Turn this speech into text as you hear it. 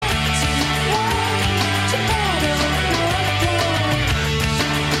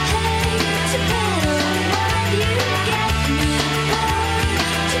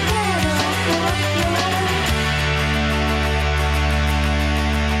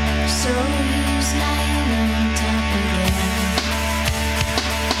Joey's lying on top again.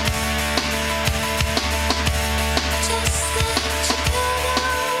 Just let you go.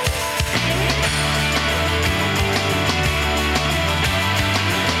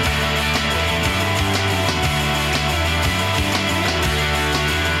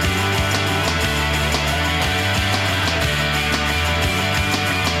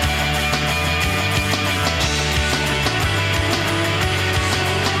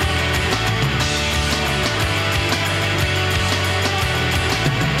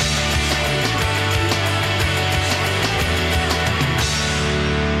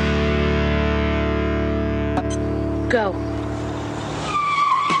 Go.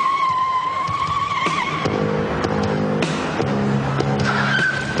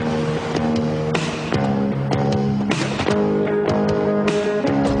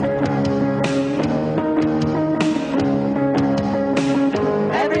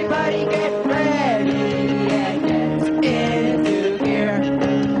 Everybody get ready and get into gear.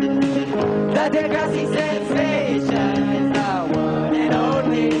 The Degrassi sensation is the one and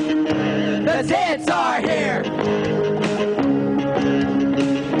only. The hits are here.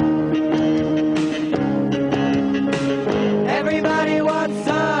 Everybody wants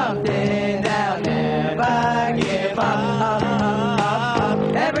something they'll never give up.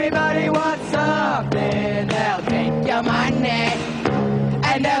 Everybody wants something they'll take your money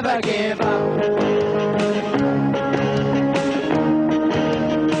and never give up.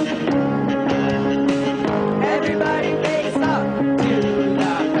 Everybody wakes up to the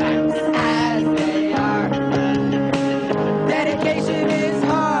facts as they are. Dedication is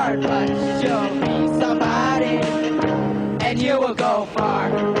hard, but you'll be somebody, and you will go far.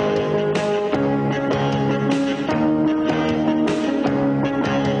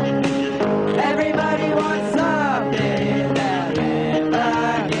 Everybody wants something they'll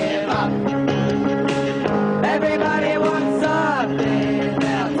never give up. Everybody wants something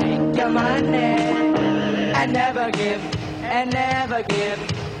they'll take your money and never give, and never give,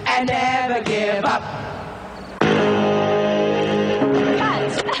 and never give up.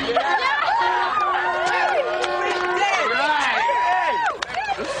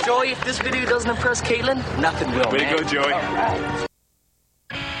 Joey, if this video doesn't impress Caitlin, nothing will. Way to man. go, Joey.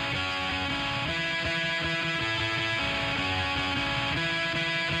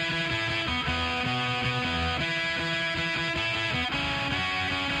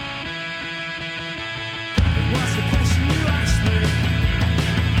 What's the question you asked me?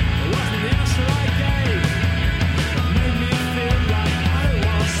 Wasn't the answer I gave? Made me feel like I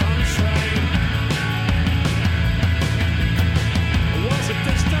was on a train. It was a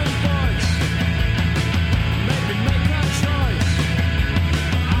distant voice. Made me make a choice.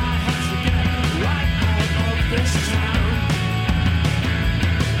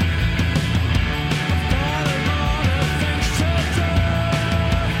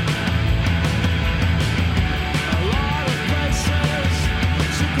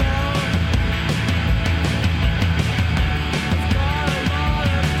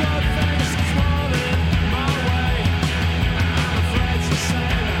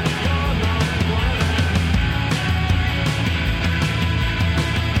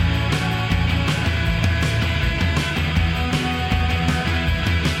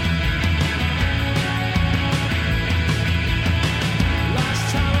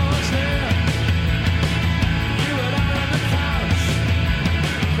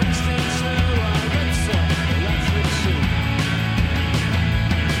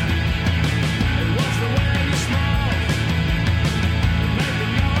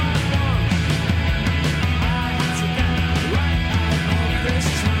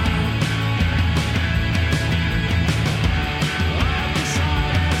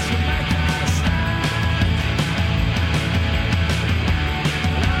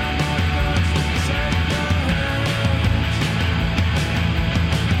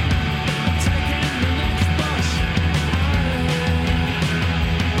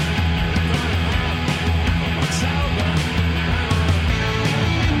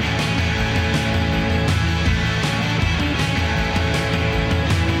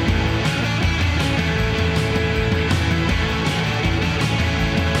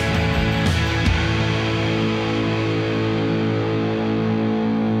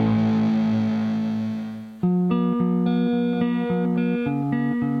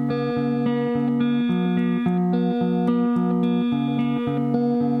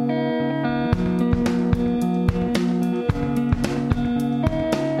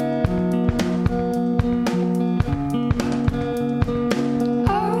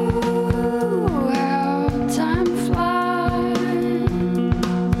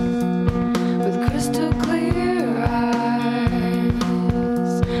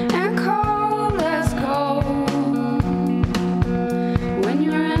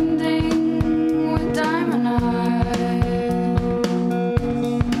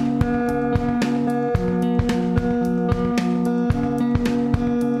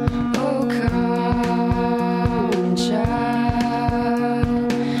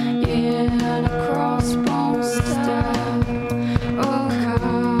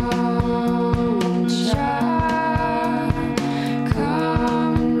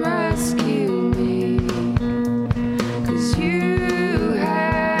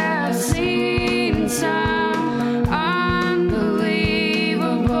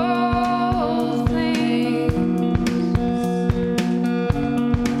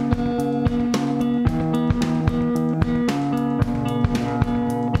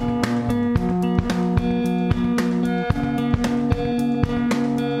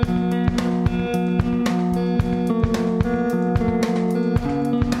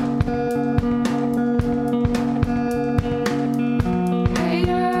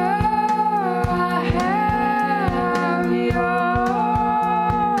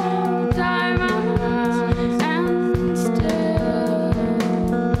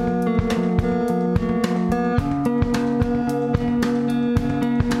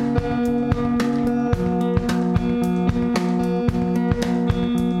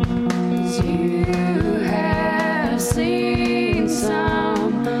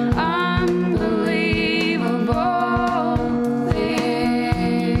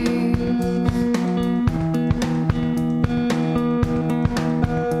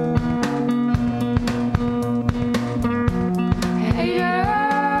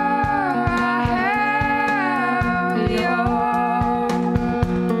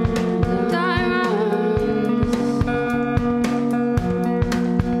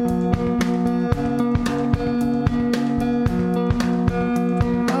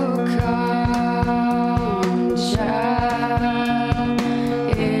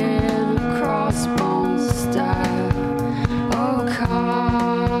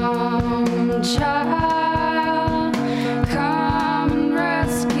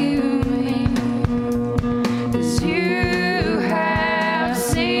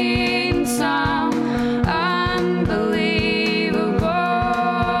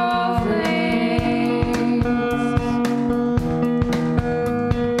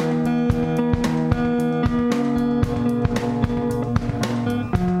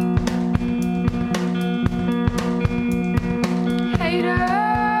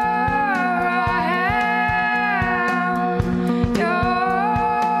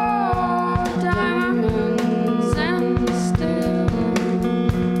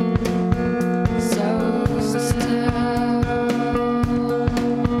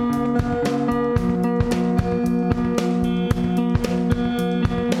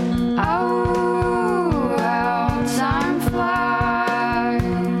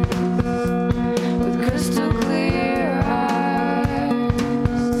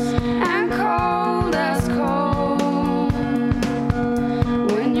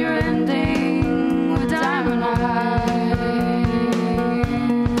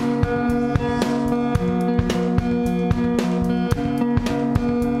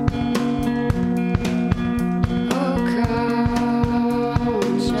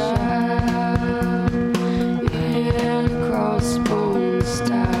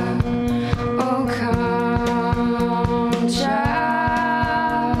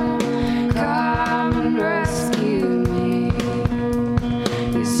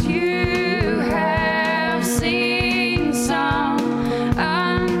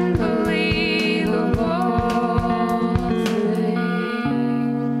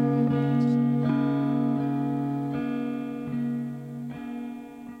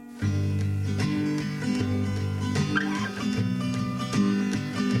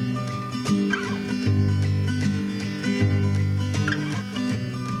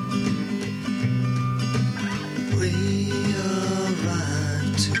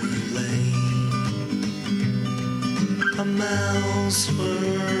 mouths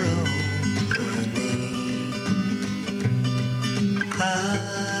were opening. I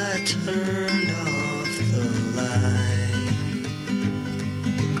turned off the light.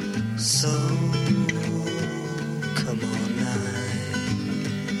 So come on, night.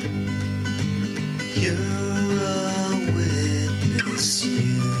 You're a witness,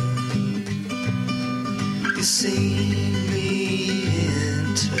 you see me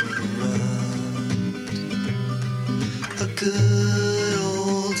interrupt a good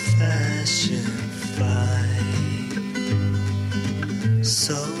old-fashioned fight.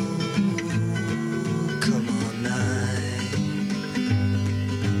 So come on, night.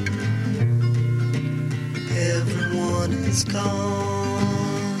 Everyone is gone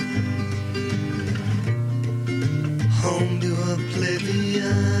home to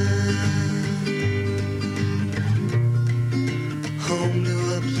oblivion. Home to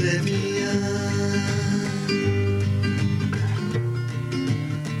oblivion.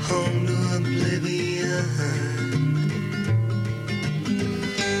 Home to oblivion.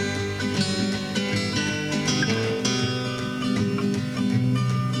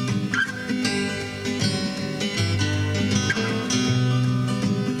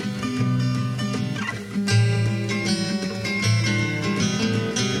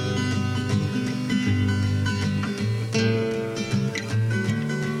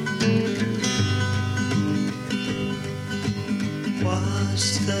 Watch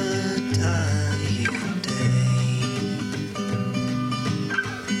the dying day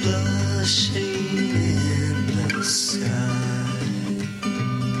blushing in the sky.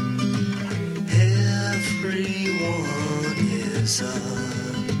 Everyone is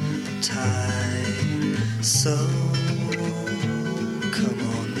uptight. So come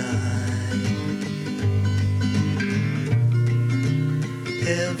on, night.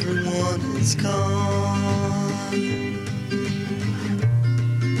 Everyone is gone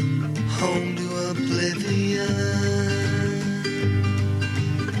home to oblivion.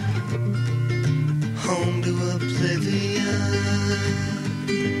 Home to oblivion.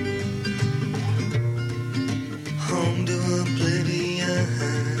 Home to oblivion.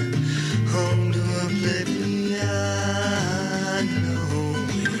 Home to oblivion. No,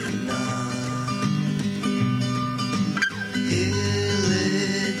 we're not illegitimate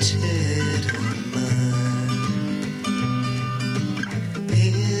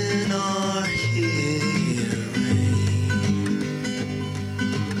in our hearing.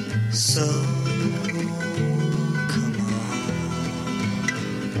 So come on.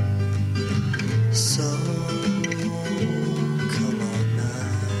 So come on,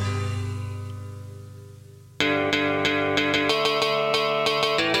 night.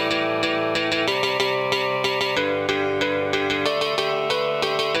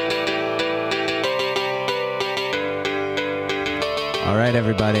 All right,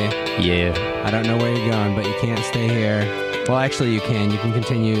 everybody. Yeah. I don't know where you're going, but you can't stay here. Well, actually, you can. You can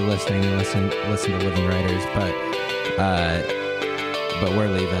continue listening and listen to Living Writers, but we're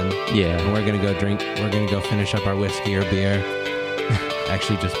leaving. Yeah. And we're gonna go drink. We're gonna go finish up our whiskey or beer.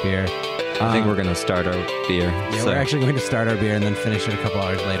 Actually, just beer. I think we're going to start our beer. Yeah, we're actually going to start our beer and then finish it a couple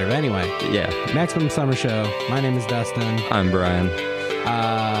hours later. But anyway, Yeah. Maximum Summer Show. My name is Dustin. I'm Brian.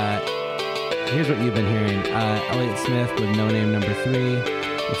 Here's what you've been hearing. Elliott Smith with No Name Number 3.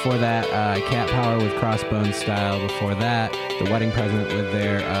 Before that, Cat Power with Crossbones Style. Before that, The Wedding Present with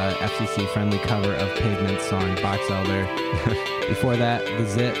their FCC-friendly cover of Pavement's song Box Elder. Before that, The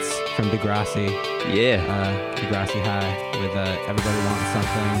Zits from Degrassi. Yeah. Degrassi High with Everybody Wants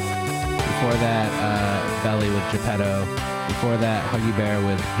Something. Before that, Belly with Geppetto. Before that, Huggy Bear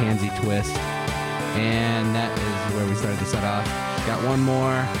with Pansy Twist. And that is where we started to set off. Got one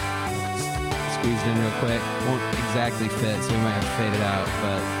more squeezed in real quick. Won't exactly fit, so we might have to fade it out,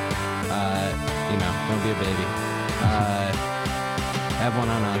 but, don't be a baby. Have one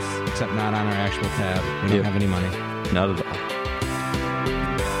on us, except not on our actual tab. We don't have any money. Not at all.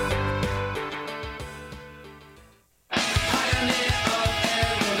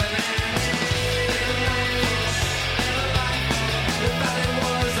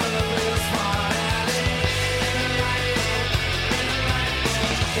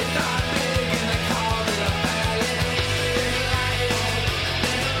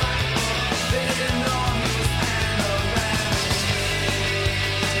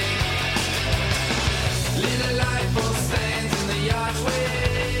 Little light will stay.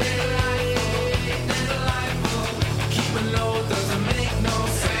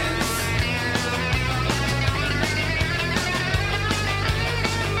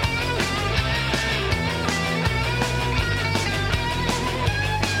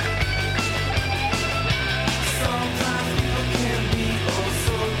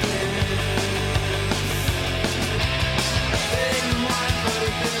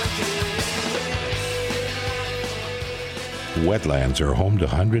 Wetlands are home to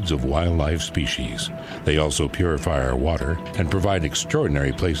hundreds of wildlife species. They also purify our water and provide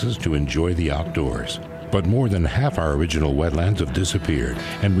extraordinary places to enjoy the outdoors. But more than half our original wetlands have disappeared,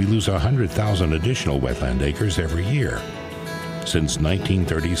 and we lose 100,000 additional wetland acres every year. Since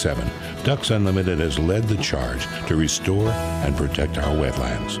 1937, Ducks Unlimited has led the charge to restore and protect our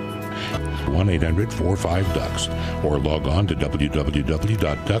wetlands. 1-800-45-DUCKS or log on to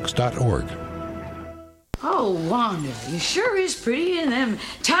www.ducks.org. Oh, Wanda, you sure is pretty in them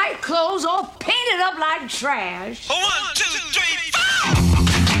tight clothes all painted up like trash. 1, 2, 3, 4!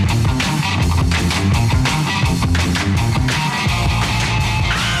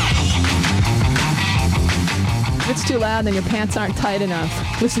 If it's too loud, then your pants aren't tight enough.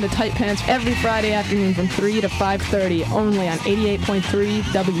 Listen to Tight Pants every Friday afternoon from 3 to 5:30, only on 88.3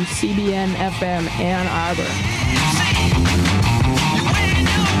 WCBN FM Ann Arbor.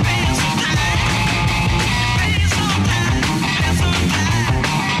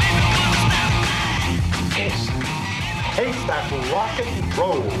 Taste that rock and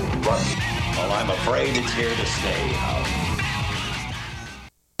roll, Russ. Well, I'm afraid it's here to stay, Hal.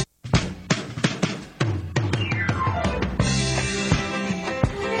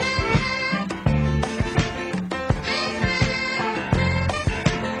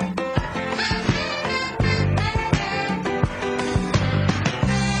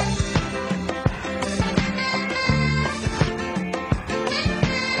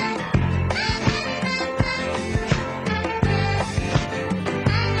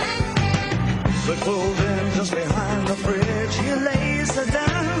 The clothing just behind the fridge, he lays her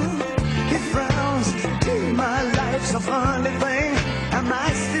down. He frowns, gee, my life's a funny thing. Am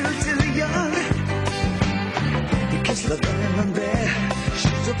I still too young? He kissed the diamond there, she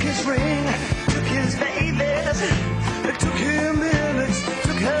took his ring, took his babies. It took him minutes,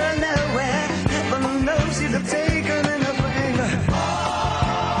 took her nowhere. Heaven knows he'd have taken anything.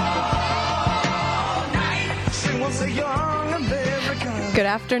 All night, she was a young American. Good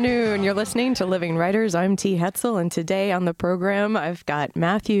afternoon. You're listening to Living Writers. I'm T. Hetzel, and today on the program, I've got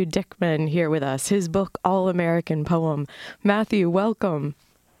Matthew Dickman here with us, his book, All-American Poem. Matthew, welcome.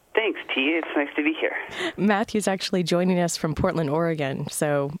 Thanks, T. It's nice to be here. Matthew's actually joining us from Portland, Oregon,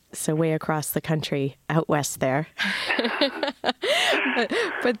 so way across the country, out west there.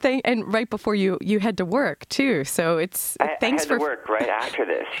 And right before you had to work too, so it's thanks I had to work right after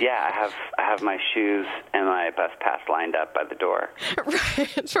this. Yeah, I have my shoes and my bus pass lined up by the door.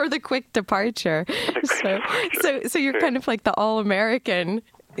 Right, for the quick departure. So you're kind of like the all-American,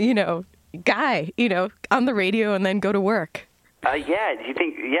 guy, on the radio and then go to work. Yeah, do you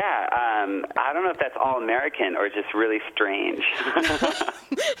think, I don't know if that's all-American or just really strange.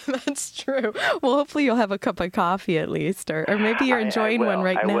 That's true. Well, hopefully you'll have a cup of coffee at least, or maybe you're enjoying one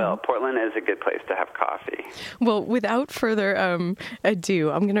right now. I will. Portland is a good place to have coffee. Well, without further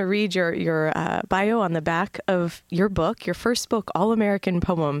ado, I'm going to read your bio on the back of your book, your first book, All-American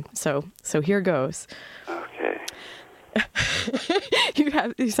Poem. So here goes. Okay.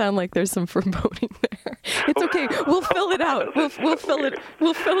 You sound like there's some foreboding there. It's okay. We'll fill it out. We'll fill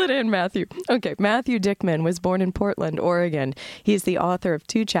it in, Matthew. Okay. Matthew Dickman was born in Portland, Oregon. He is the author of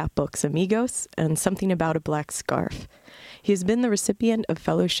 2 chapbooks, Amigos and Something About a Black Scarf. He has been the recipient of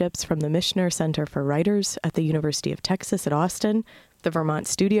fellowships from the Michener Center for Writers at the University of Texas at Austin, the Vermont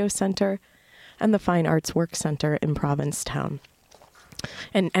Studio Center, and the Fine Arts Work Center in Provincetown.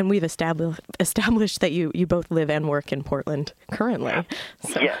 And we've established that you both live and work in Portland currently.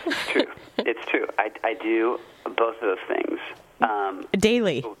 So. Yes, it's true. It's true. I do both of those things.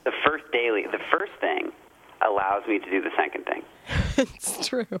 Daily. The first thing allows me to do the second thing. It's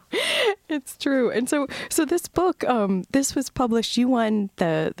true. It's true. And so this book, this was published, you won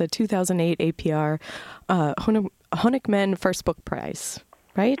the 2008 APR Honigman First Book Prize.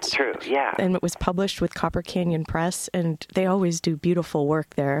 Right? True, yeah. And it was published with Copper Canyon Press, and they always do beautiful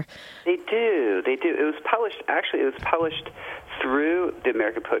work there. They do. It was published through the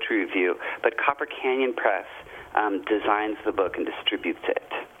American Poetry Review, but Copper Canyon Press designs the book and distributes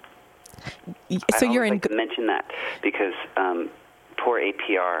it. So I like to mention that because poor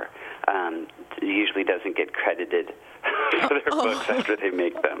APR usually doesn't get credited for their books after they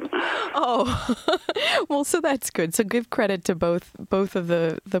make them. Oh, well, so that's good. So give credit to both of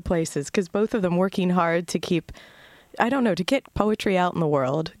the places, because both of them working hard to keep, to get poetry out in the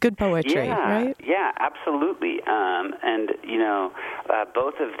world. Good poetry, right? Yeah, absolutely. And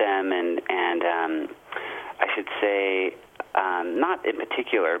both of them, and I should say, not in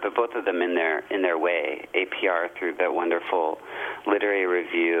particular, but both of them in their way. APR through the wonderful literary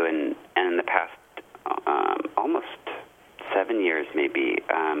review, and in the past almost 7 years, maybe,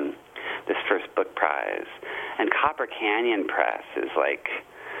 this first book prize. And Copper Canyon Press is like,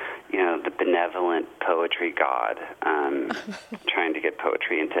 the benevolent poetry god, trying to get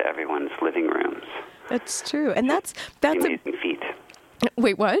poetry into everyone's living rooms. That's true, and that's amazing feat.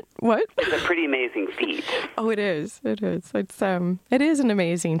 Wait, what? What? It's a pretty amazing feat. Oh, it is. It is. It is an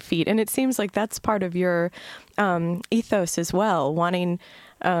amazing feat, and it seems like that's part of your ethos as well, wanting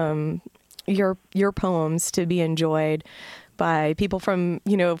your poems to be enjoyed by people from,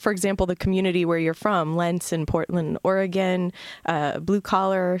 for example, the community where you're from, Lents in Portland, Oregon, blue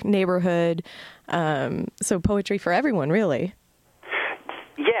collar neighborhood. So poetry for everyone, really.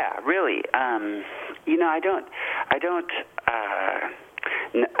 Yeah, really. I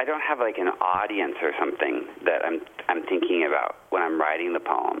don't have like an audience or something that I'm thinking about when I'm writing the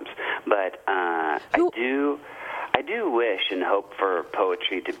poems, but I do wish and hope for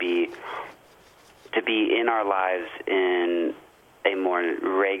poetry to be in our lives in a more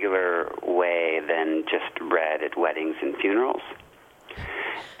regular way than just read at weddings and funerals.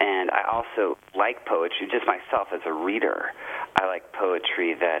 And I also like poetry, just myself as a reader. I like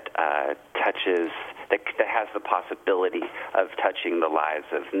poetry that that has the possibility of touching the lives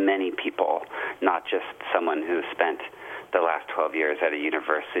of many people, not just someone who spent the last 12 years at a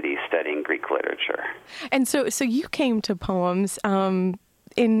university studying Greek literature. And so you came to poems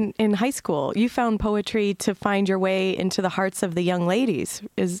in high school. You found poetry to find your way into the hearts of the young ladies.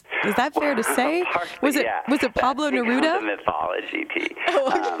 Is that fair to say? Was it Pablo Neruda? The mythology, T.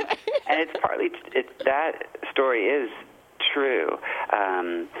 And it's partly that story is true,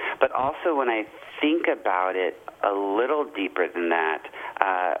 but also when I think about it a little deeper than that,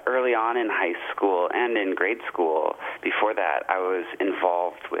 early on in high school and in grade school, before that, I was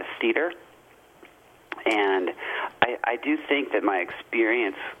involved with theater. And I do think that my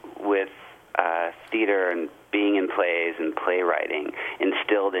experience with theater and being in plays and playwriting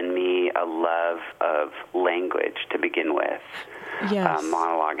instilled in me a love of language to begin with, yes.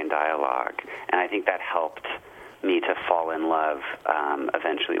 Monologue and dialogue. And I think that helped me to fall in love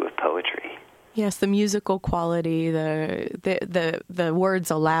eventually with poetry. Yes, the musical quality, the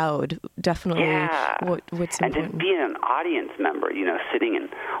words aloud, definitely. Yeah. What's and important. to be an audience member, sitting and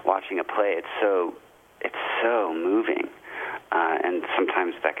watching a play, it's so moving, and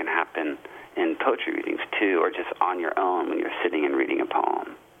sometimes that can happen in poetry readings too, or just on your own when you're sitting and reading a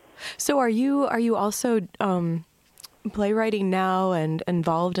poem. So, are you also playwriting now and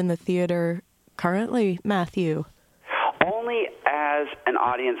involved in the theater currently, Matthew? Only as an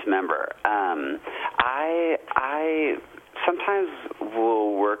audience member. I sometimes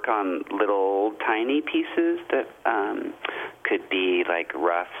will work on little tiny pieces that could be like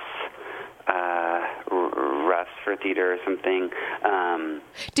roughs for theater or something.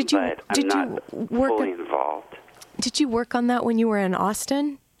 Did you work fully involved? Did you work on that when you were in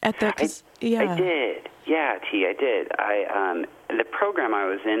Austin at the? I did. Yeah, T, I did. The program I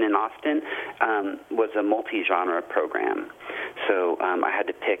was in Austin was a multi-genre program, so I had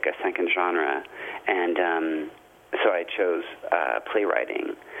to pick a second genre, and so I chose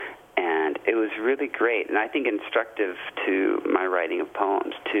playwriting. And it was really great, and I think instructive to my writing of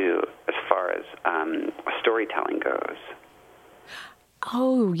poems, too, as far as storytelling goes.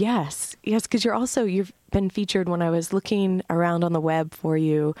 Oh, yes, because you've been featured when I was looking around on the web for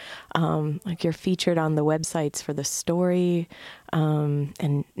you, like you're featured on the websites for The Story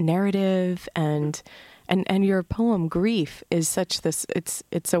and Narrative, and your poem Grief is such this.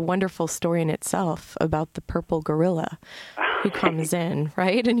 It's a wonderful story in itself about the purple gorilla who comes in,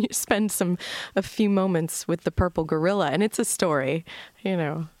 right? And you spend a few moments with the purple gorilla, and it's a story, It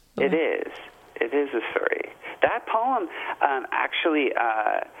is. It is a story. That poem, actually,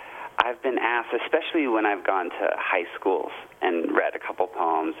 I've been asked, especially when I've gone to high schools and read a couple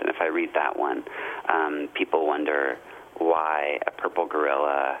poems, and if I read that one, people wonder why a purple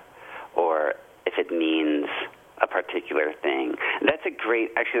gorilla, or if it means a particular thing. That's a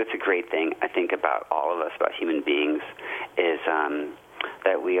great thing, I think, about all of us, about human beings, is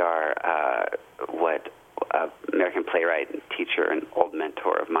that we are what American playwright and teacher and old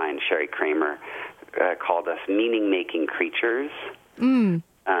mentor of mine, Sherry Kramer, called us meaning-making creatures.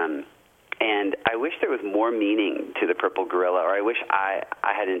 And I wish there was more meaning to the purple gorilla, or I wish I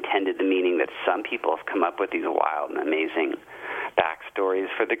had intended the meaning that some people have come up with, these wild and amazing backstories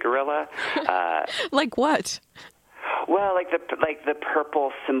for the gorilla. Like what? Well, like the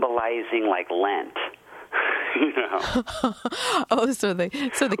purple symbolizing like Lent. Oh, so the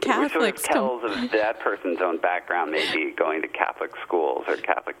Catholics sort of tells of that person's own background, maybe going to Catholic schools or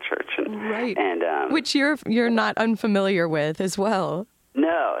Catholic church, right? And which you're not unfamiliar with as well.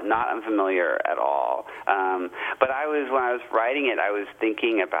 No, not unfamiliar at all. But when I was writing it, I was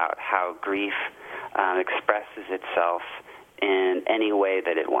thinking about how grief expresses itself in any way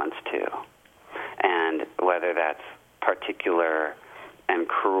that it wants to. And whether that's particular and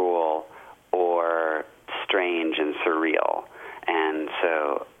cruel or strange and surreal. And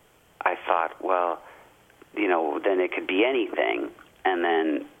so I thought, well, then it could be anything. And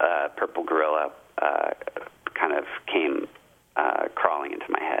then Purple Gorilla kind of came crawling into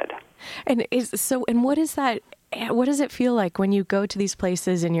my head. And what is that? What does it feel like when you go to these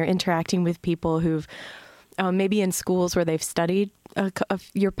places and you're interacting with people who've maybe in schools where they've studied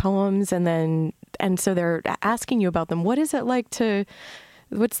your poems, and so they're asking you about them? What is it like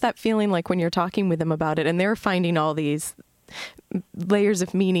what's that feeling like when you're talking with them about it, and they're finding all these layers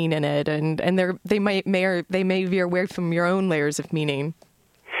of meaning in it, and they may veer away from your own layers of meaning?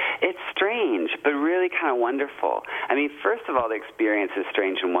 It's strange, but really kind of wonderful. I mean, first of all, the experience is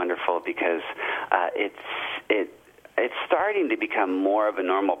strange and wonderful because it's starting to become more of a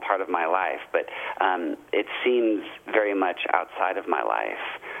normal part of my life, but it seems very much outside of my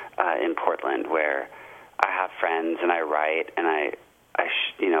life in Portland, where I have friends and I write and I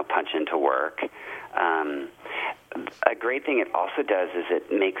punch into work. A great thing it also does is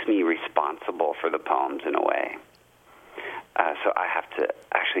it makes me responsible for the poems in a way. So I have to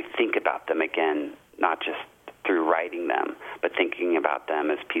actually think about them again, not just through writing them, but thinking about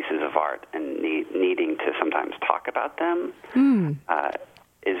them as pieces of art and needing to sometimes talk about them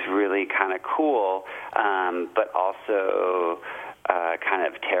is really kind of cool, but also kind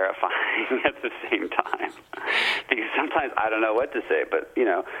of terrifying at the same time. Because sometimes I don't know what to say, but,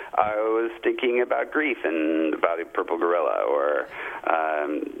 I was thinking about grief and about a Purple Gorilla, or,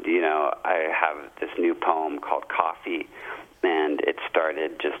 I have this new poem called Coffee, and it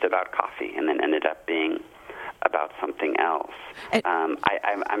started just about coffee and then ended up being about something else.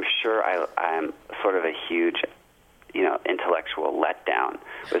 I'm sure I'm sort of a huge, intellectual letdown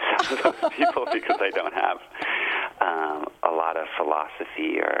with some of those people because I don't have a lot of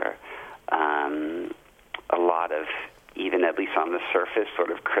philosophy or a lot of, even at least on the surface,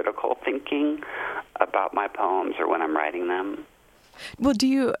 sort of critical thinking about my poems or when I'm writing them. Well, do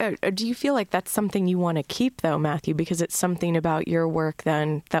you feel like that's something you want to keep, though, Matthew, because it's something about your work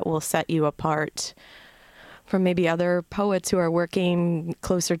then that will set you apart from maybe other poets who are working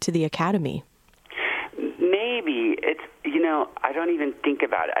closer to the academy? Maybe. It's, I don't even think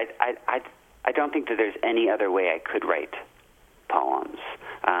about it. I don't think that there's any other way I could write poems.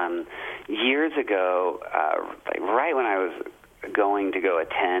 Years ago, right when I was going to go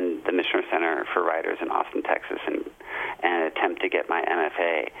attend the Mishner Center for Writers in Austin, Texas, and attempt to get my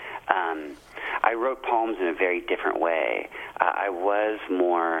MFA, I wrote poems in a very different way. I was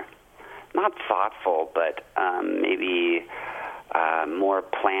more, not thoughtful, but maybe more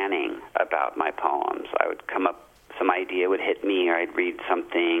planning about my poems. I would come up, some idea would hit me, or I'd read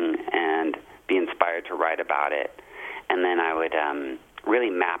something and be inspired to write about it, and then I would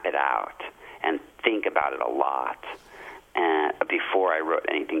really map it out and think about it a lot before I wrote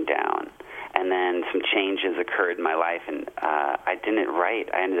anything down. And then some changes occurred in my life, and I didn't write.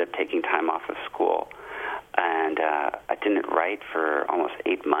 I ended up taking time off of school, and I didn't write for almost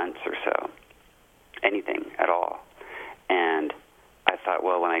 8 months or so, anything at all. And I thought,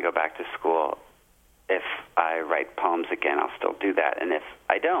 well, when I go back to school, if I write poems again, I'll still do that. And if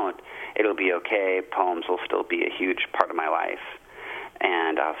I don't, it'll be okay. Poems will still be a huge part of my life,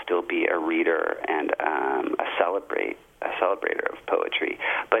 and I'll still be a reader and a celebrator of poetry.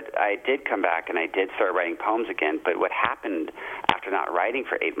 But I did come back and I did start writing poems again. But what happened after not writing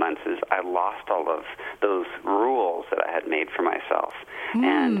for 8 months is I lost all of those rules that I had made for myself.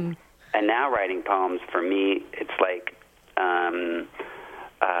 And now writing poems, for me, it's like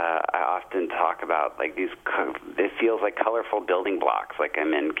I often talk about like these. It feels like colorful building blocks, like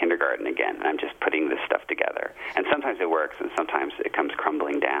I'm in kindergarten again. I'm just putting this stuff together, and sometimes it works, and sometimes it comes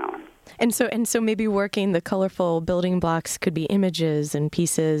crumbling down. And so maybe working the colorful building blocks could be images and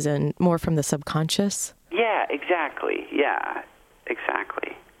pieces, and more from the subconscious. Yeah, exactly. Yeah,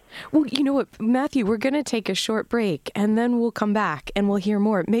 exactly. Well, you know what, Matthew, we're going to take a short break, and then we'll come back, and we'll hear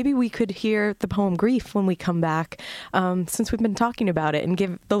more. Maybe we could hear the poem Grief when we come back, since we've been talking about it, and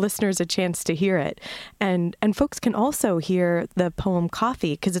give the listeners a chance to hear it. And folks can also hear the poem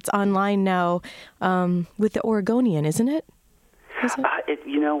Coffee, because it's online now with the Oregonian, isn't it?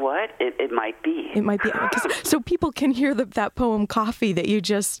 You know what? It might be. It might be. So people can hear that poem Coffee that you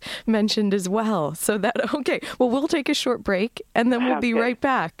just mentioned as well. So okay. Well, we'll take a short break, and then we'll be right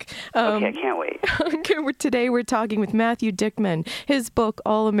back. Okay, I can't wait. Today we're talking with Matthew Dickman. His book,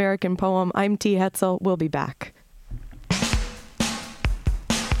 All American Poem. I'm T. Hetzel. We'll be back.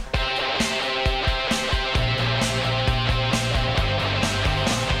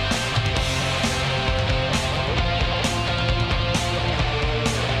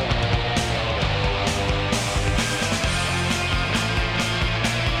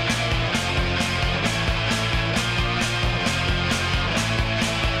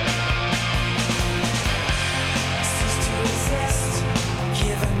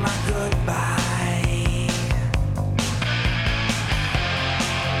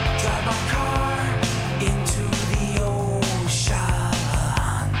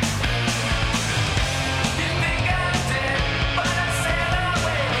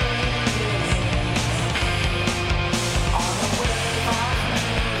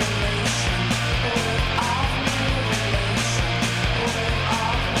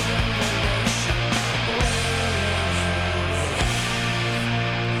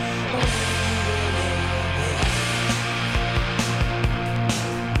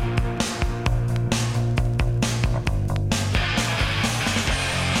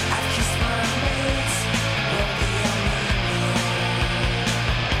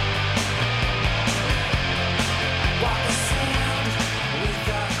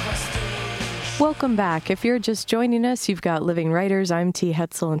 welcome back. If you're just joining us, you've got Living Writers. I'm T.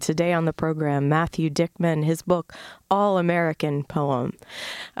 Hetzel, and today on the program, Matthew Dickman, his book, All American Poem.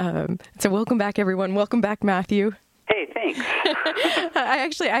 So welcome back, everyone. Welcome back, Matthew. Hey, thanks.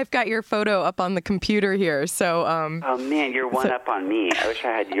 I've got your photo up on the computer here. So, oh man, you're one up on me. I wish I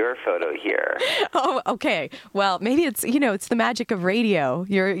had your photo here. Oh, okay. Well, maybe it's the magic of radio.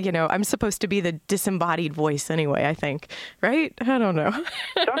 I'm supposed to be the disembodied voice anyway, I think, right? I don't know.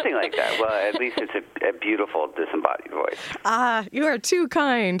 Something like that. Well, at least it's a beautiful disembodied voice. Ah, you are too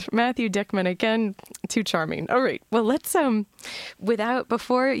kind, Matthew Dickman. Again, too charming. All right. Well, let's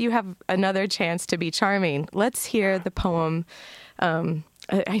before you have another chance to be charming, let's hear the poem. And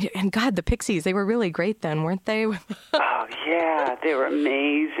God, the Pixies, they were really great then, weren't they? Oh, yeah, they were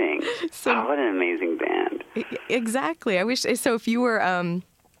amazing. What an amazing band. Exactly. I wish, so if you were,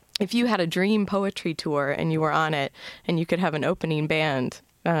 if you had a dream poetry tour and you were on it and you could have an opening band,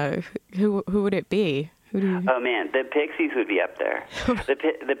 who would it be? Oh, man, the Pixies would be up there.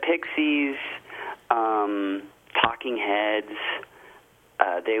 The Pixies, Talking Heads,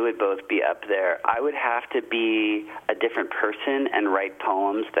 they would both be up there. I would have to be a different person and write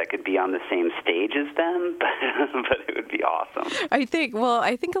poems that could be on the same stage as them, but it would be awesome. I think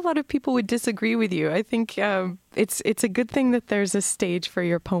a lot of people would disagree with you. I think it's a good thing that there's a stage for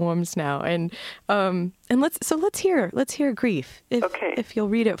your poems now. And let's hear Grief. If you'll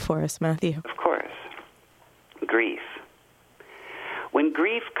read it for us, Matthew. Of course. Grief. When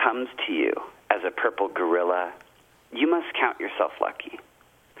grief comes to you as a purple gorilla, you must count yourself lucky.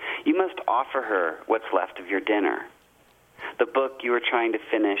 You must offer her what's left of your dinner. The book you are trying to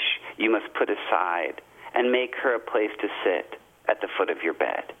finish, you must put aside and make her a place to sit at the foot of your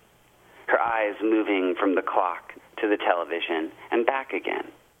bed, her eyes moving from the clock to the television and back again.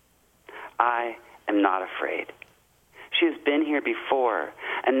 I am not afraid. She has been here before,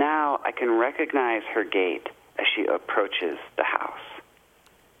 and now I can recognize her gait as she approaches the house.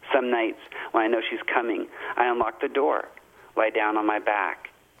 Some nights, when I know she's coming, I unlock the door, lie down on my back,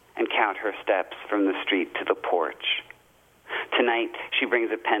 and count her steps from the street to the porch. Tonight, she brings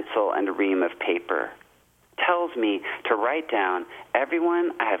a pencil and a ream of paper, tells me to write down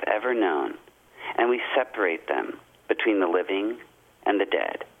everyone I have ever known, and we separate them between the living and the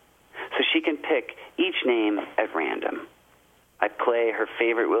dead, so she can pick each name at random. I play her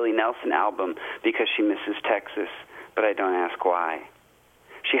favorite Willie Nelson album because she misses Texas, but I don't ask why.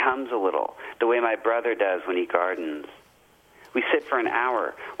 She hums a little, the way my brother does when he gardens. We sit for an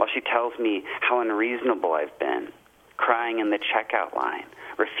hour while she tells me how unreasonable I've been, crying in the checkout line,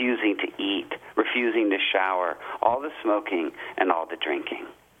 refusing to eat, refusing to shower, all the smoking and all the drinking.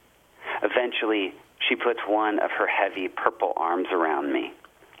 Eventually, she puts one of her heavy purple arms around me,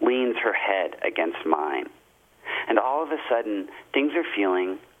 leans her head against mine, and all of a sudden, things are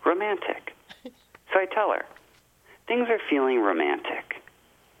feeling romantic. So I tell her, things are feeling romantic.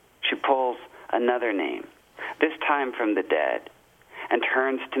 She pulls another name, this time from the dead, and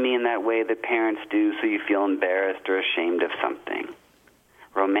turns to me in that way that parents do so you feel embarrassed or ashamed of something.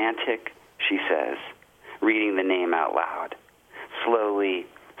 Romantic, she says, reading the name out loud, slowly,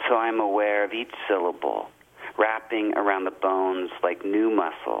 so I'm aware of each syllable, wrapping around the bones like new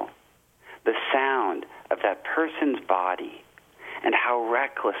muscle, the sound of that person's body, and how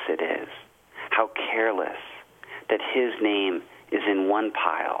reckless it is, how careless, that his name is in one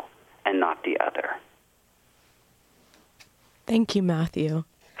pile and not the other. Thank you, Matthew.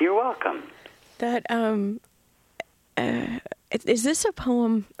 You're welcome. That is this a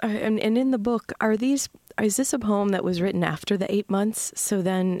poem? And in the book, is this a poem that was written after the 8 months? So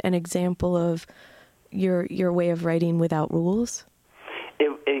then, an example of your way of writing without rules.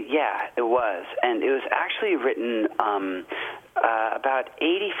 Yeah, it was, and it was actually written about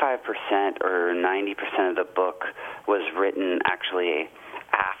 85% or 90% of the book was written actually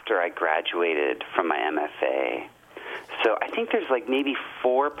after I graduated from my MFA. So I think there's like maybe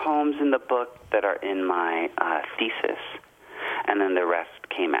 4 poems in the book that are in my thesis, and then the rest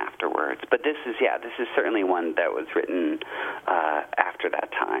came afterwards. But this is certainly one that was written after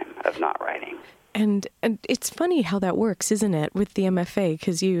that time of not writing. And it's funny how that works, isn't it, with the MFA?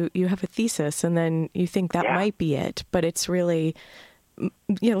 Because you have a thesis, and then you think that might be it, but it's really,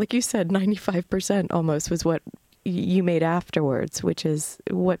 like you said, 95% almost was what you made afterwards, which is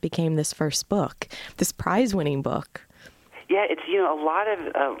what became this first book, this prize-winning book. Yeah, it's a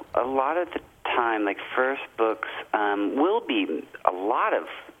lot of the time, like first books will be a lot of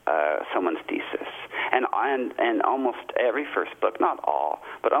someone's thesis, and almost every first book, not all,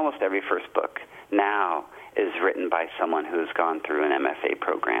 but almost every first book now is written by someone who's gone through an MFA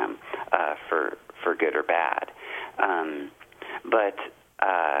program for good or bad. But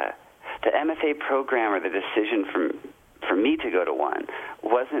the MFA program or the decision for me to go to one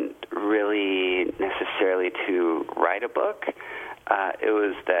wasn't really necessarily to write a book. It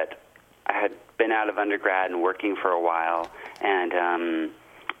was that I had been out of undergrad and working for a while, and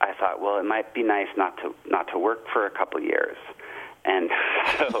I thought, well, it might be nice not to work for a couple years. And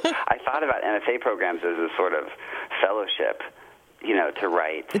so I thought about MFA programs as a sort of fellowship, to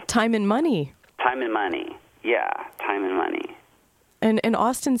write. Time and money. Time and money. Yeah, time and money. And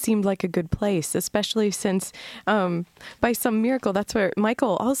Austin seemed like a good place, especially since, by some miracle, that's where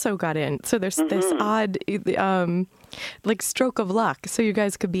Michael also got in. So there's this odd, stroke of luck. So you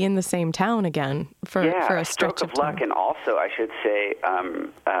guys could be in the same town again for a stretch stroke of luck, time. and also, I should say,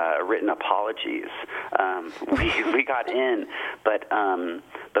 written apologies. We got in, but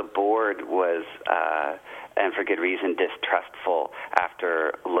the board was, and for good reason, distrustful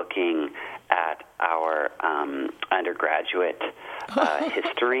after looking at our undergraduate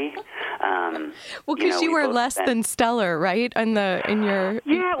history. Well, because you were less than stellar, right? Less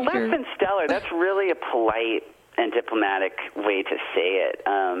than stellar. That's really a polite and diplomatic way to say it.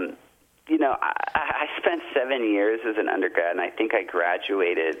 I spent 7 years as an undergrad, and I think I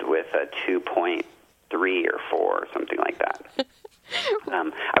graduated with a 2.3 or 4 or something like that.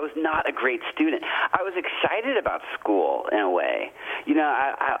 I was not a great student. I was excited about school in a way.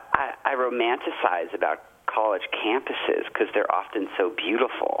 I romanticize about college campuses because they're often so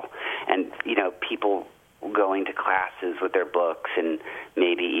beautiful, and people going to classes with their books and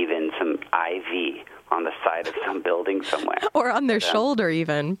maybe even some ivy on the side of some building somewhere, or on their shoulder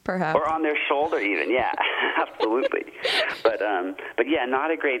even, perhaps, or on their shoulder even. Yeah, absolutely. But yeah,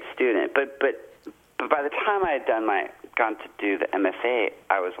 not a great student. But by the time I had gone to do the MFA,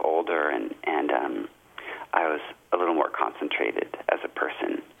 I was older and I was a little more concentrated as a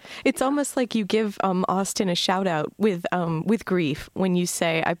person. It's almost like you give Austin a shout out with grief when you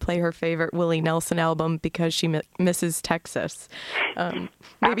say, "I play her favorite Willie Nelson album because she misses Texas."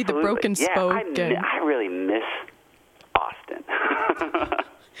 Maybe the Broken Spoke. I really miss Austin.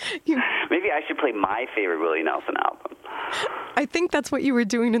 Maybe I should play my favorite Willie Nelson album. I think that's what you were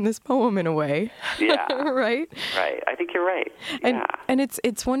doing in this poem in a way. Yeah. Right? Right. I think you're right. And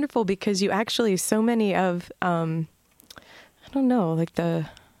it's wonderful because you actually, so many of, I don't know, like the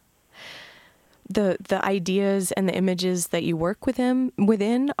ideas and the images that you work within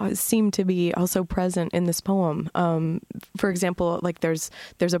seem to be also present in this poem. For example, like there's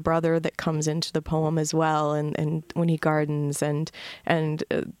a brother that comes into the poem as well, and when he gardens, and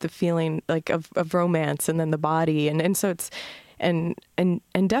the feeling like of romance, and then the body, and so it's and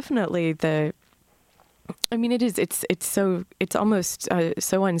definitely the. I mean, it's almost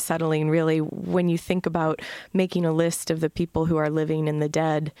so unsettling, really, when you think about making a list of the people who are living and the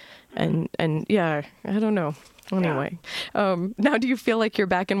dead, and yeah, I don't know. Anyway, now do you feel like you're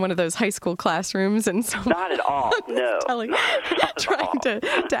back in one of those high school classrooms and so? Not at all. No. Trying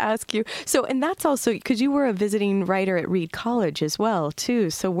to ask you. So, and that's also because you were a visiting writer at Reed College as well, too.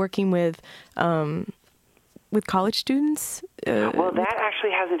 So working with college students. Well, that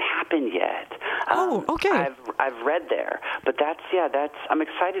actually hasn't happened yet. Okay. I've read there, but I'm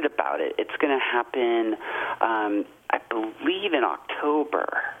excited about it. It's going to happen, I believe, in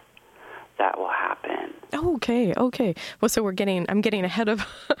October. That will happen. Okay. Well, so I'm getting ahead of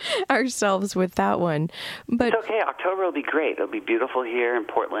ourselves with that one, but it's okay. October will be great. It'll be beautiful here in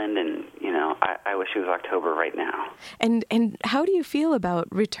Portland, and I wish it was October right now. And how do you feel about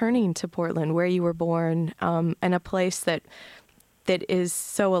returning to Portland, where you were born, and a place that is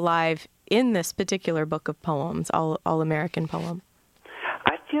so alive in this particular book of poems, All American Poem?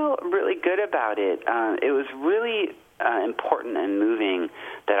 I feel really good about it. It was really important and moving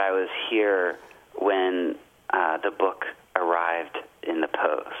that I was here when the book arrived in the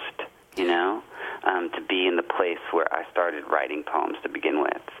post, to be in the place where I started writing poems to begin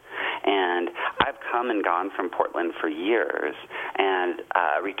with. And I've come and gone from Portland for years, and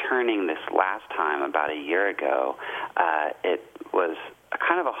returning this last time about a year ago, it was a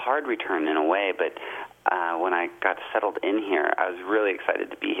kind of a hard return in a way, but when I got settled in here, I was really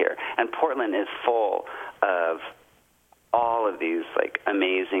excited to be here. And Portland is full of all of these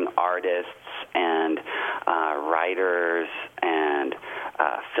amazing artists and writers and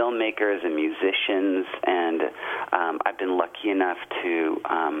filmmakers and musicians, and I've been lucky enough to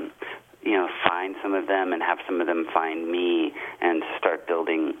find some of them and have some of them find me, and start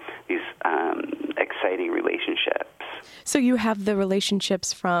building these exciting relationships. So you have the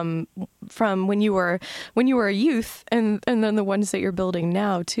relationships from when you were a youth, and then the ones that you're building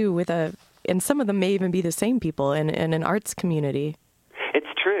now too, and some of them may even be the same people in an arts community.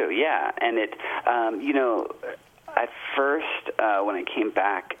 It's true, yeah, and it at first, when I came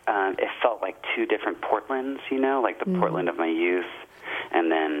back, it felt like two different Portlands, like the Portland of my youth,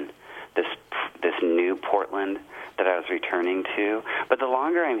 and then this new Portland that I was returning to. But the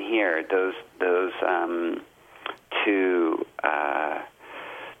longer I'm here, those two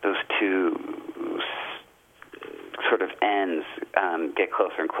sort of ends get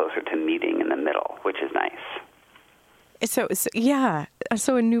closer and closer to meeting in the middle, which is nice. So yeah.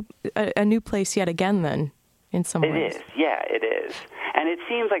 So a new place yet again then, in some ways. It is. Yeah, it is. And it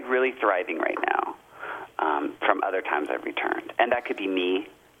seems like really thriving right now from other times I've returned. And that could be me.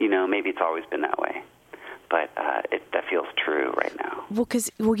 Maybe it's always been that way. But that feels true right now.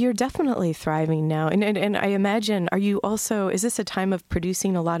 Well, you're definitely thriving now. And I imagine, is this a time of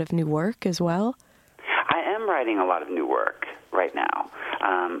producing a lot of new work as well? I am writing a lot of new work right now.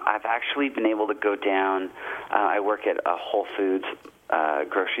 I've actually been able to go down. I work at a Whole Foods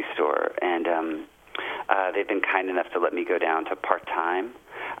grocery store, and they've been kind enough to let me go down to part-time.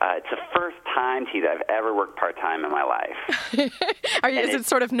 It's the first time, T, that I've ever worked part-time in my life. Is it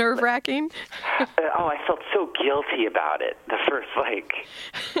sort of nerve-wracking? I felt so guilty about it the first,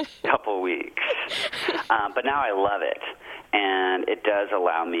 couple weeks. But now I love it. And it does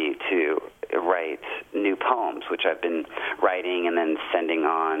allow me to write new poems, which I've been writing and then sending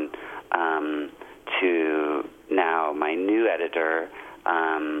on to now my new editor,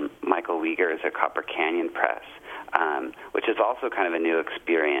 Michael Wiegers at Copper Canyon Press, which is also kind of a new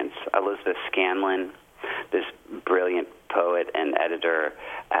experience. Elizabeth Scanlon, this brilliant poet and editor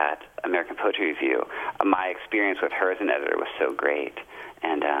at American Poetry Review, my experience with her as an editor was so great.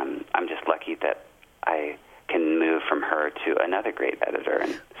 And I'm just lucky that I can move from her to another great editor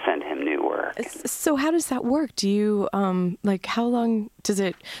and send him new work. So how does that work? Do you, how long does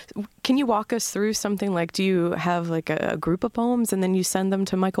it, can you walk us through something do you have a group of poems and then you send them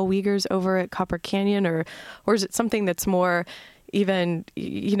to Michael Wiegers over at Copper Canyon, or is it something that's more even,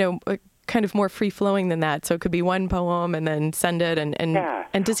 kind of more free-flowing than that? So it could be one poem and then send it,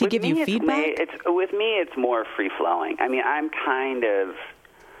 and does he give you feedback? With me, it's more free-flowing. I mean,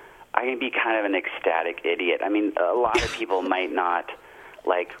 I can be kind of an ecstatic idiot. I mean, a lot of people might not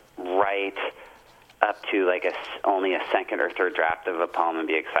write up to only a second or third draft of a poem and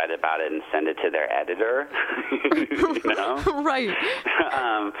be excited about it and send it to their editor. Right.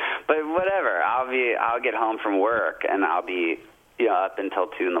 But whatever. I'll get home from work and I'll be up until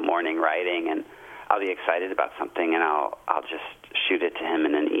 2 a.m. writing, and I'll be excited about something, and I'll just shoot it to him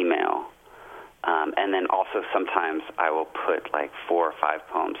in an email. And then also sometimes I will put 4 or 5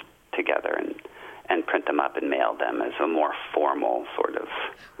 poems together and print them up and mail them as a more formal sort of...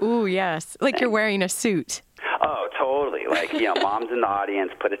 Ooh, yes. You're wearing a suit. Oh, totally. Mom's in the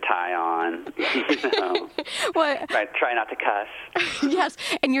audience, put a tie on. What? Right, try not to cuss. Yes,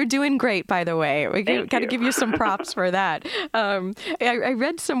 and you're doing great, by the way. We got to give you some props for that. I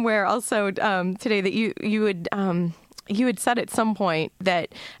read somewhere also today that you had said at some point that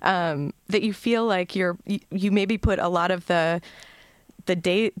you feel like you maybe put a lot of the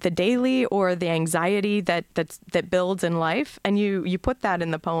daily or the anxiety that builds in life, and you put that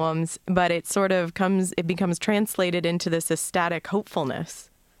in the poems, but it sort of becomes translated into this ecstatic hopefulness.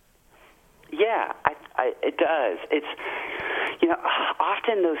 Yeah, it does. It's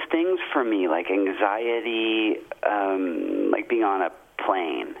often those things for me, like anxiety, like being on a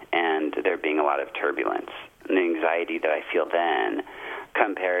plane and there being a lot of turbulence, and the anxiety that I feel then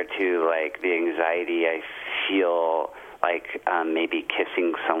compared to the anxiety I feel maybe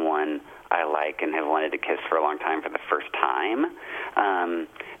kissing someone I like and have wanted to kiss for a long time for the first time.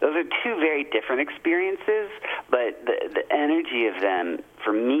 Those are two very different experiences, but the energy of them,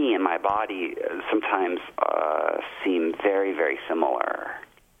 for me and my body, sometimes seem very, very similar.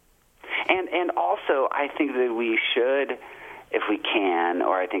 And also, I think that we should, if we can,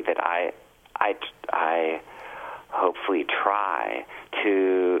 or I think that I hopefully try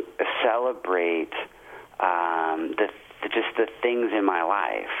to celebrate just the things in my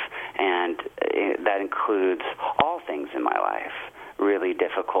life, and that includes all things in my life, really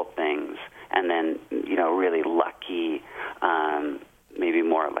difficult things, and then really lucky, maybe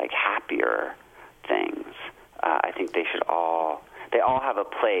more happier things. I think they all have a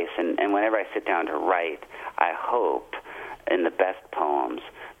place, and whenever I sit down to write, I hope in the best poems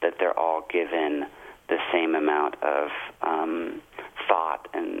that they're all given the same amount of thought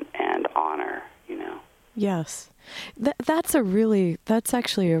and honor, Yes. That's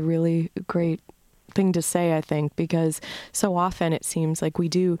actually a really great thing to say, I think, because so often it seems like we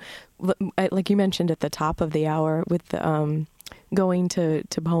do, like you mentioned at the top of the hour, with the, going to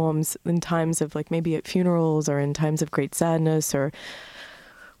poems in times of maybe at funerals or in times of great sadness or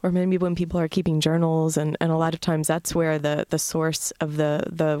or maybe when people are keeping journals, and a lot of times that's where the source of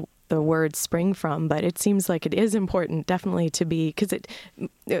the words spring from. But it seems like it is important, definitely, to be, because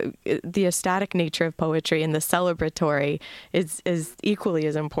the ecstatic nature of poetry and the celebratory is equally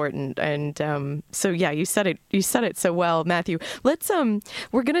as important. And so yeah, you said it so well, Matthew. Let's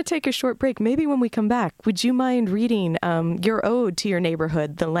we're gonna take a short break. Maybe when we come back, would you mind reading your ode to your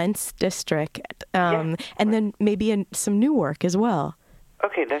neighborhood, the Lents District, and then maybe some new work as well?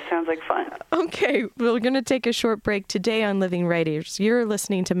 Okay, that sounds like fun. Okay, we're going to take a short break today on Living Writers. You're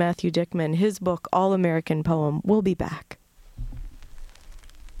listening to Matthew Dickman, his book, All American Poem. We'll be back.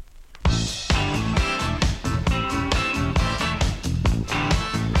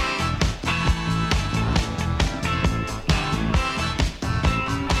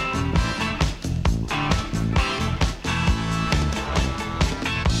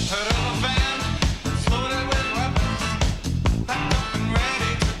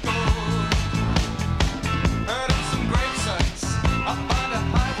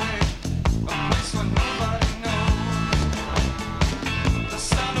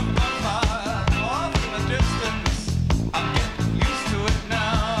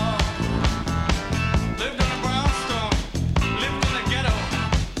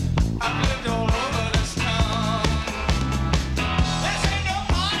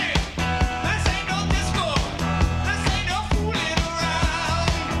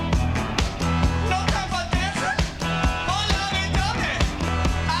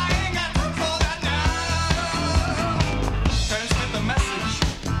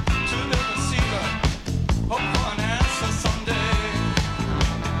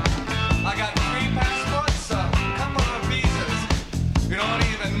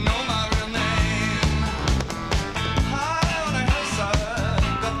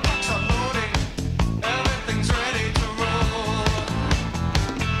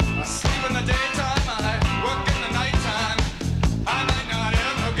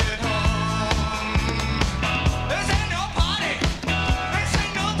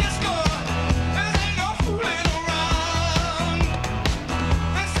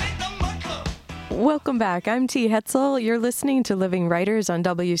 Welcome back. I'm T. Hetzel. You're listening to Living Writers on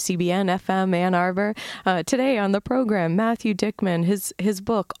WCBN FM Ann Arbor. Today on the program, Matthew Dickman, his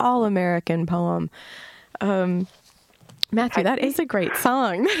book, All American Poem. Matthew, that is a great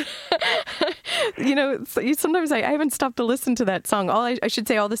song. Sometimes I haven't stopped to listen to that song. I should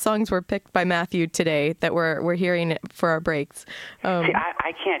say all the songs were picked by Matthew today that we're hearing for our breaks. See,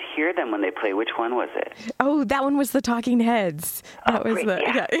 I can't hear them when they play. Which one was it? Oh, that one was the Talking Heads. That was great.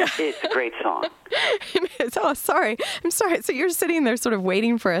 Yeah. It's a great song. Oh, sorry. I'm sorry. So you're sitting there sort of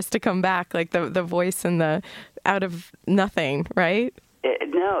waiting for us to come back, like the voice in the out of nothing, right?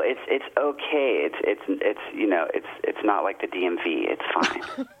 No, it's okay. It's not like the DMV. It's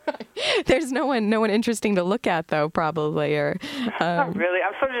fine. There's no one interesting to look at, though, probably, or not really.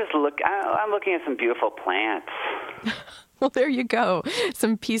 I'm sort of just I'm looking at some beautiful plants. Well, there you go.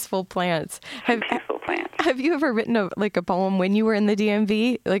 Some peaceful plants. Peaceful plants. Have you ever written a poem when you were in the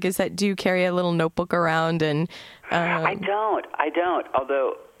DMV? Like, do you carry a little notebook around? And I don't.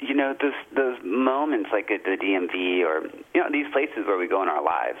 Although, those moments like at the DMV or, these places where we go in our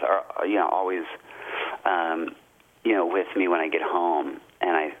lives are, always, with me when I get home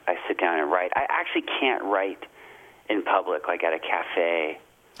and I sit down and write. I actually can't write in public, like at a cafe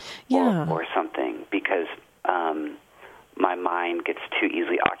or something, because my mind gets too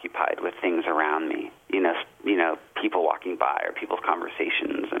easily occupied with things around me, people walking by or people's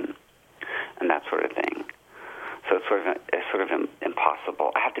conversations and that sort of thing. So it's sort of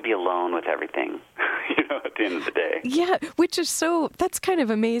impossible. I have to be alone with everything, at the end of the day. Yeah, that's kind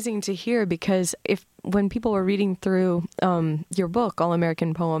of amazing to hear, because when people were reading through your book, All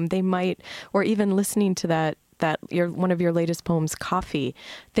American Poem, they might, or even listening to that one of your latest poems, Coffee,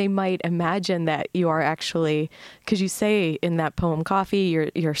 they might imagine that you are actually, because you say in that poem,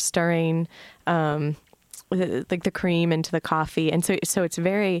 Coffee, you're stirring like the cream into the coffee, and so it's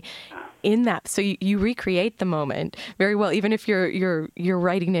very in that. So you recreate the moment very well, even if you're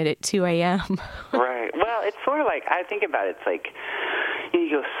writing it at 2 a.m. Right. Well, it's sort of like, I think about it, it's like, you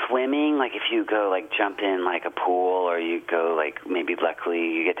go swimming, like if you go like jump in like a pool, or you go like, maybe luckily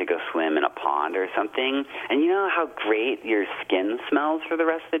you get to go swim in a pond or something, and you know how great your skin smells for the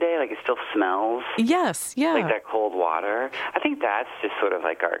rest of the day? Like it still smells. Yes, yeah. Like that cold water. I think that's just sort of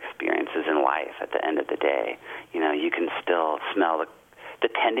like our experiences in life at the end of the day. You can still smell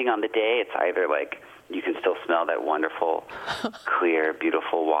depending on the day, it's either like you can still smell that wonderful, clear,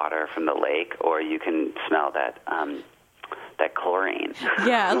 beautiful water from the lake, or you can smell that that chlorine.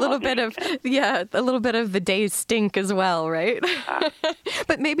 Yeah, a little bit of the day's stink as well, right?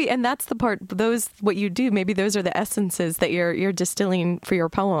 But maybe, and that's the part. What you do. Maybe those are the essences that you're distilling for your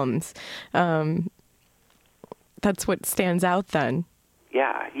poems. That's what stands out then.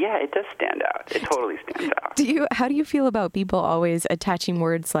 Yeah, it does stand out. It totally stands out. How do you feel about people always attaching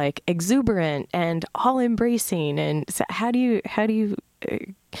words like exuberant and all-embracing? And so how do you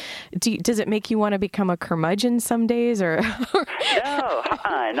does it make you want to become a curmudgeon some days, or? No,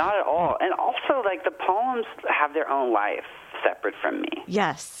 not at all. And also, like, the poems have their own life separate from me.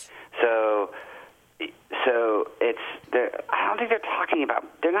 Yes. So it's I don't think they're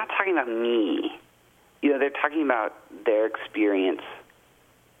not talking about me. You know, they're talking about their experience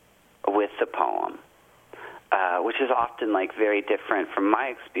with the poem, which is often, like, very different from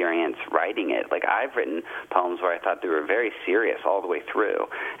my experience writing it. Like, I've written poems where I thought they were very serious all the way through,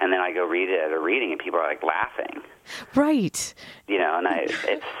 and then I go read it at a reading, and people are, like, laughing. Right. You know, and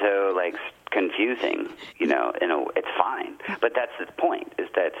it's so, like, confusing, you know, it's fine. But that's the point, is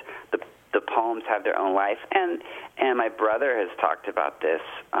that the poems have their own life, and my brother has talked about this,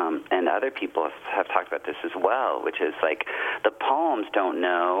 and other people have talked about this as well, which is, like, the poems don't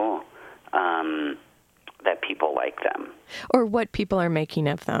know that people like them. Or what people are making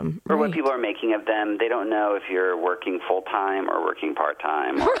of them. Or right. what people are making of them. They don't know if you're working full-time or working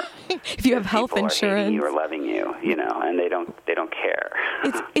part-time. Or if you have health insurance. People are hating you or loving you, you know, and they don't care.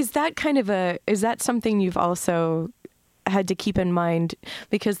 Is that something you've also had to keep in mind?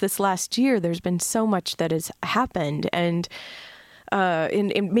 Because this last year, there's been so much that has happened, and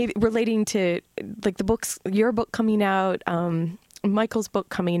in maybe relating to, like, the books, your book coming out, Michael's book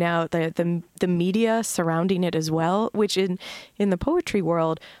coming out, the media surrounding it as well, which in the poetry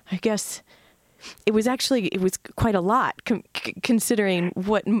world, I guess it was quite a lot considering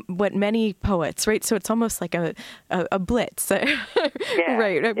what many poets, right? So it's almost like a blitz. Yeah,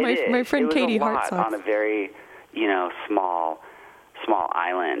 right. My friend Katie Hartsock on a very, you know, small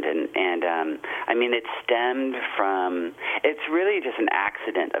island, and I mean, it stemmed from, it's really just an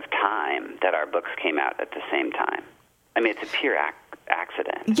accident of time that our books came out at the same time. I mean, it's a pure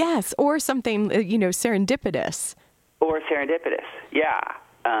accident. Yes, or something, you know, serendipitous. Or serendipitous, yeah.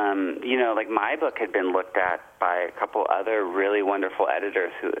 You know, like, my book had been looked at by a couple other really wonderful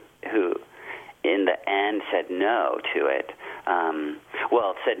editors who in the end said no to it.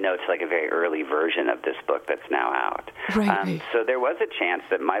 Said no to, like, a very early version of this book that's now out. Right. So there was a chance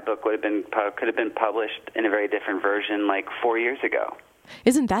that my book could have been published in a very different version, like, 4 years ago.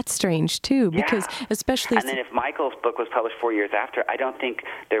 Isn't that strange, too? Because especially... And then if Michael's book was published 4 years after, I don't think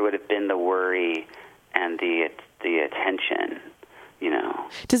there would have been the worry and the attention, you know.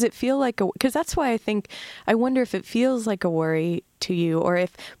 Does it feel like because that's why I wonder if it feels like a worry to you, or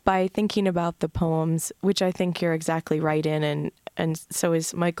if by thinking about the poems, which I think you're exactly right in, and so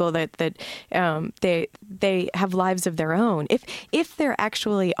is Michael, that they have lives of their own. If they're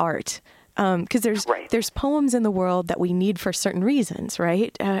actually art, because there's poems in the world that we need for certain reasons,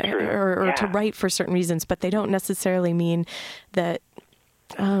 right? Or to write for certain reasons, but they don't necessarily mean that.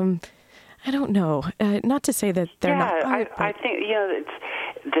 I don't know. Not to say that they're not art. I think, you know, it's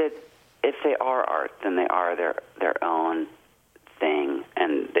that if they are art, then they are their own thing,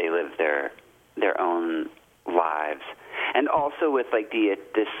 and they live their own lives. And also with, like,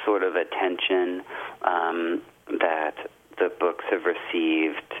 this sort of attention that the books have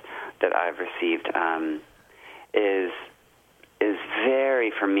received, that I've received, is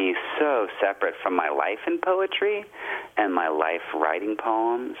very, for me, so separate from my life in poetry and my life writing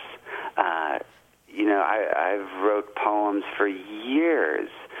poems. You know, I've wrote poems for years,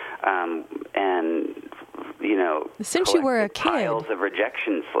 and, you know, since you were a kid, piles of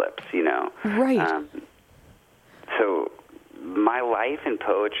rejection slips, you know. Right. So my life in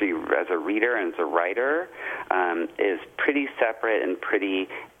poetry as a reader and as a writer is pretty separate and pretty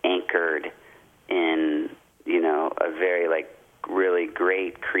anchored in, you know, a very, like, really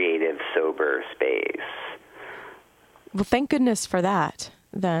great, creative, sober space. Well, thank goodness for that,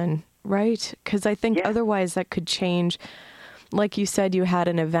 then, right? Because I think otherwise that could change. Like you said, you had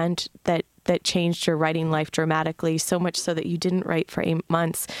an event that changed your writing life dramatically, so much so that you didn't write for 8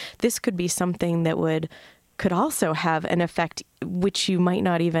 months. This could be something that could also have an effect which you might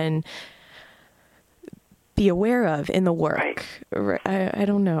not even be aware of in the work. Right. I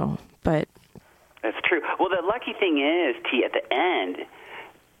don't know, but... That's true. Well, the lucky thing is, T, at the end,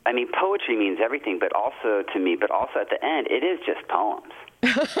 I mean, poetry means everything, but also at the end, it is just poems.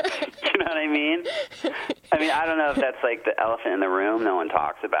 You know what I mean? I mean, I don't know if that's like the elephant in the room no one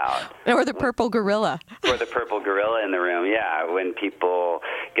talks about. Or the purple gorilla. Or the purple gorilla in the room, yeah, when people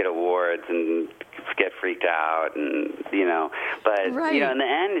get awards and get freaked out, and but in the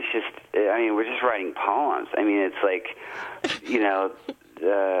end, it's just, we're just writing poems. It's like,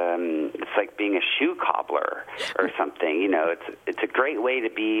 it's like being a shoe cobbler or something. It's a great way to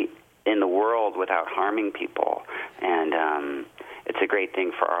be in the world without harming people, and it's a great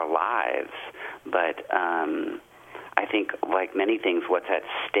thing for our lives. But I think, like many things, what's at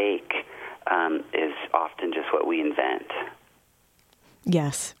stake is often just what we invent.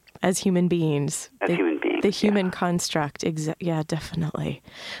 Yes, as human beings. The human construct. Yeah, definitely.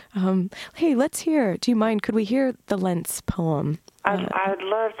 Hey, let's hear. Do you mind? Could we hear the Lentz poem? I'd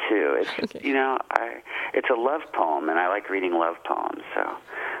love to. It's it's a love poem, and I like reading love poems. So,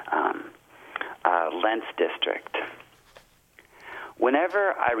 Lentz District.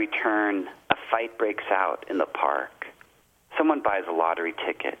 Whenever I return, a fight breaks out in the park. Someone buys a lottery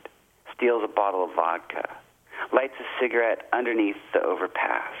ticket, steals a bottle of vodka, lights a cigarette underneath the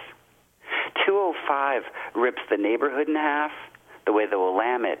overpass. 205 rips the neighborhood in half the way the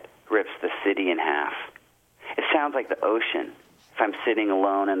Willamette rips the city in half. It sounds like the ocean if I'm sitting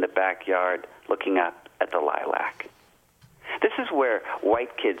alone in the backyard looking up at the lilac. This is where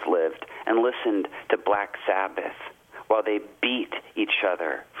white kids lived and listened to Black Sabbath while they beat each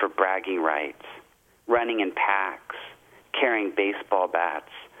other for bragging rights, running in packs, carrying baseball bats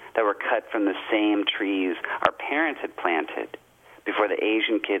that were cut from the same trees our parents had planted before the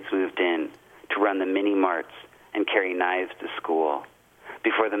Asian kids moved in to run the mini-marts and carry knives to school,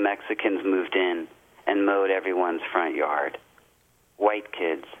 before the Mexicans moved in and mowed everyone's front yard. White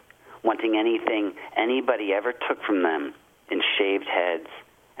kids wanting anything anybody ever took from them in shaved heads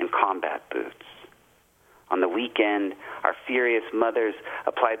and combat boots. On the weekend, our furious mothers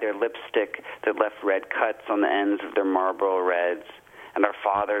applied their lipstick that left red cuts on the ends of their Marlboro Reds, and our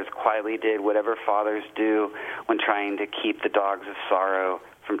fathers quietly did whatever fathers do when trying to keep the dogs of sorrow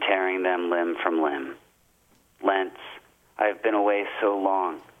from tearing them limb from limb. Lentz, I have been away so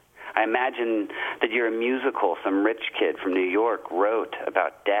long. I imagine that you're a musical some rich kid from New York wrote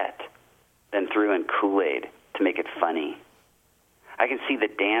about debt, then threw in Kool-Aid to make it funny. I can see the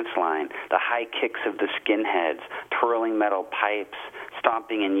dance line, the high kicks of the skinheads, twirling metal pipes,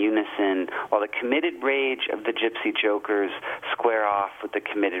 stomping in unison, while the committed rage of the gypsy jokers square off with the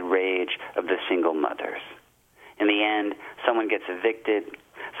committed rage of the single mothers. In the end, someone gets evicted,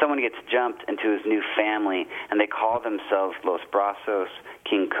 someone gets jumped into his new family, and they call themselves Los Brazos,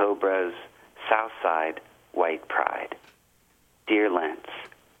 King Cobras, Southside, White Pride. Dear Lentz,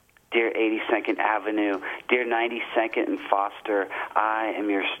 dear 82nd Avenue, dear 92nd and Foster, I am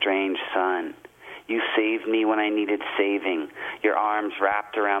your strange son. You saved me when I needed saving. Your arms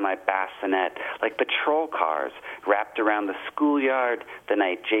wrapped around my bassinet like patrol cars wrapped around the schoolyard the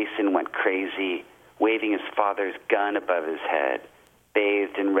night Jason went crazy, waving his father's gun above his head,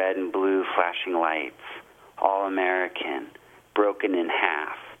 bathed in red and blue flashing lights, all American, broken in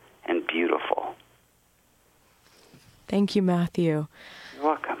half, and beautiful. Thank you, Matthew. You're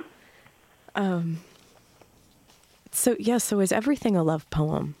welcome. So is everything a love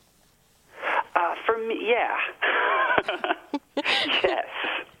poem? For me, yeah. Yes.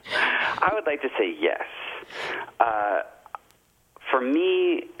 I would like to say yes. For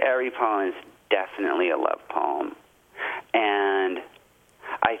me, every poem is definitely a love poem. And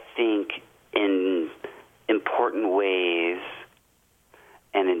I think in important ways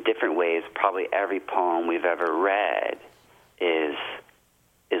and in different ways, probably every poem we've ever read is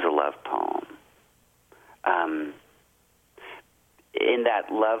a love poem. In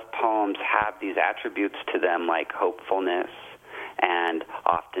that love poems have these attributes to them like hopefulness and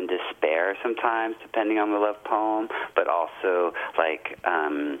often despair sometimes, depending on the love poem, but also like,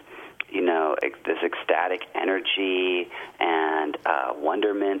 this ecstatic energy and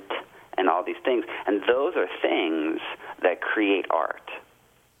wonderment and all these things. And those are things that create art.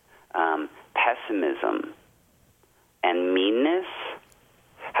 Pessimism and meanness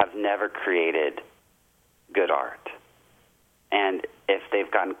have never created good art. And if they've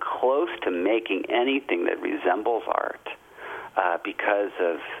gotten close to making anything that resembles art because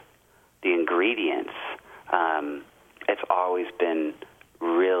of the ingredients, it's always been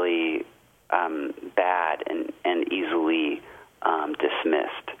really bad and easily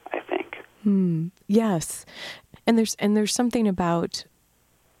dismissed, I think. Yes. And there's something about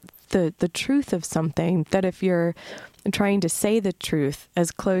the truth of something that if you're trying to say the truth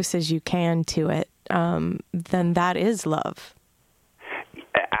as close as you can to it, then that is love.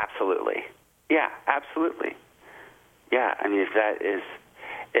 Absolutely. Yeah, absolutely. Yeah, I mean,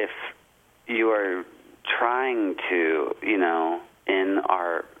 if you are trying to, in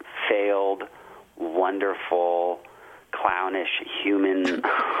our failed, wonderful, clownish human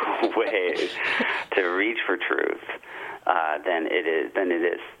way to reach for truth, then it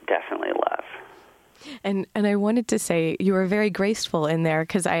is definitely love. And I wanted to say you were very graceful in there,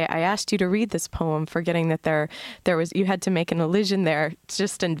 because I asked you to read this poem, forgetting that there was, you had to make an elision there. It's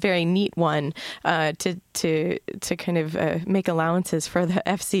just a very neat one to kind of make allowances for the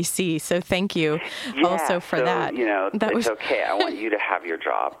FCC. So thank you also for that. You know, that it's okay. I want you to have your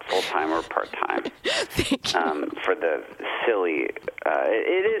job full time or part time. Thank you. For the silly,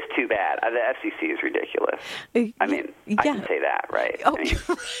 it is too bad. The FCC is ridiculous. I mean, I can say that, right? Oh, I mean,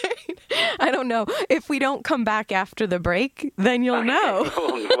 right. I don't know. If we don't come back after the break, then you'll know.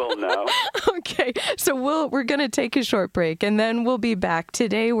 We'll know. Okay, so we're going to take a short break, and then we'll be back.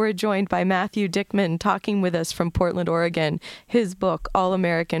 Today we're joined by Matthew Dickman, talking with us from Portland, Oregon. His book, All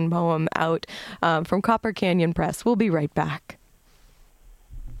American Poem, out from Copper Canyon Press. We'll be right back.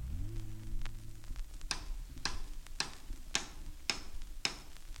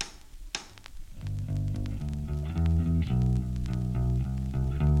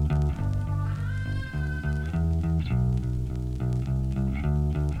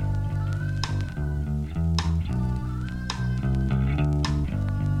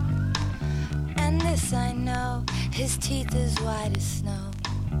 I know his teeth as white as snow.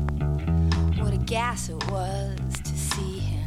 What a gas it was